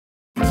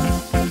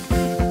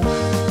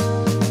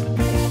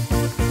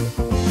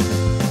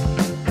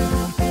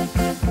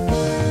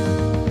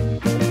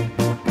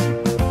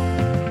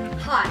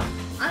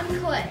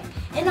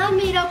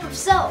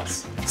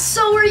cells.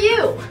 So are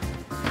you.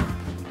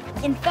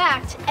 In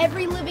fact,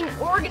 every living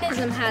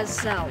organism has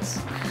cells.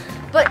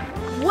 But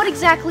what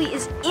exactly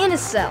is in a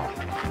cell?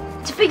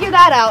 To figure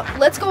that out,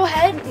 let's go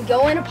ahead and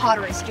go in a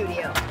pottery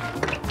studio.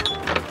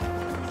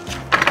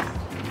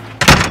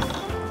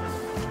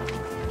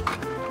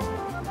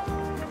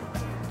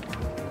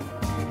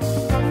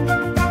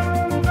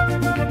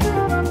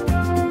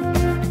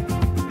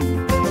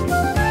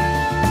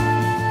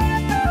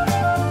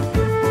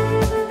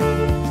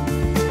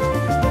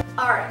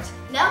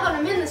 Now that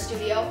I'm in the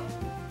studio,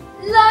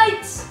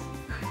 lights!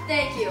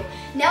 Thank you.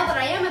 Now that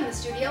I am in the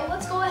studio,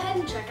 let's go ahead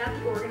and check out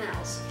the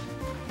organelles.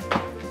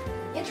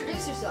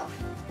 Introduce yourself.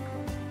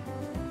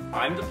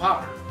 I'm the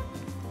potter.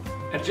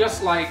 And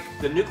just like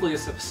the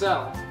nucleus of a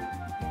cell,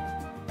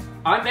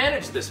 I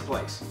manage this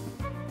place.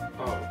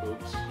 Oh,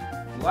 oops.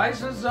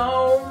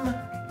 Lysosome!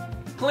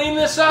 Clean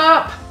this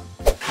up!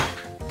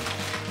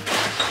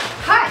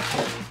 Hi,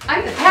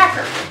 I'm the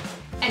packer.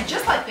 And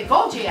just like the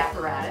Golgi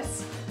apparatus,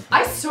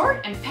 I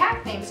sort and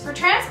pack things for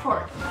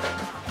transport.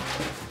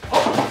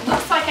 Oh,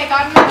 looks like I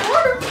got another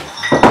order.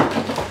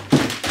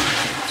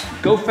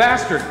 Go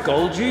faster,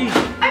 Golgi.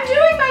 I'm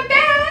doing my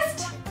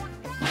best.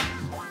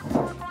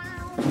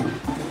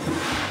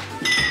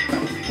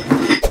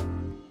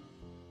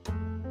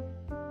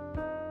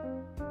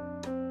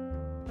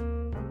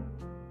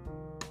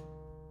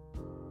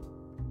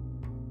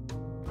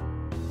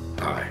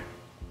 Hi,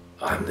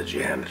 I'm the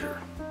janitor.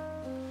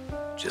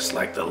 Just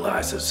like the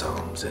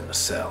lysosomes in the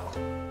cell,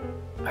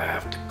 I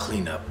have to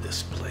clean up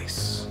this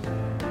place.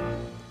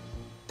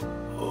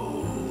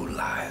 Oh,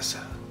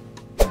 Liza.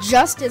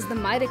 Just as the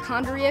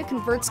mitochondria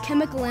converts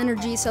chemical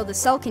energy so the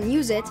cell can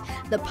use it,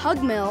 the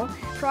pug mill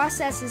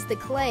processes the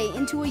clay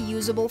into a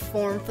usable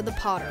form for the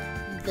potter.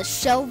 The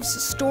shelves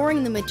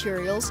storing the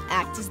materials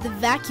act as the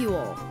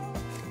vacuole.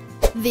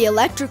 The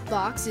electric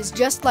box is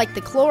just like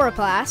the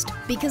chloroplast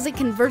because it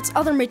converts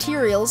other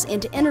materials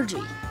into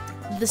energy.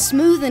 The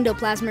smooth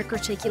endoplasmic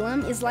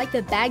reticulum is like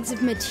the bags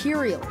of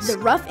materials. The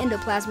rough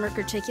endoplasmic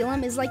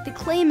reticulum is like the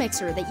clay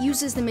mixer that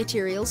uses the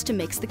materials to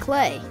mix the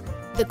clay.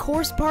 The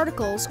coarse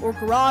particles, or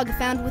grog,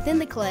 found within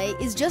the clay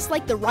is just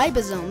like the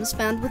ribosomes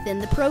found within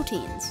the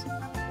proteins.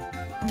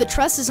 The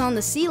trusses on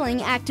the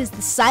ceiling act as the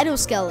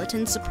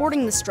cytoskeleton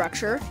supporting the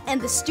structure,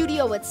 and the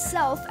studio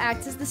itself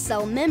acts as the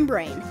cell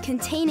membrane,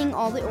 containing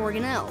all the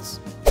organelles.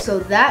 So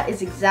that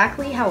is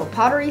exactly how a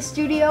pottery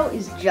studio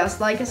is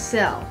just like a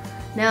cell.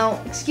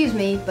 Now, excuse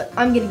me, but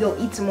I'm gonna go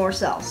eat some more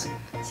cells.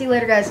 See you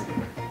later, guys.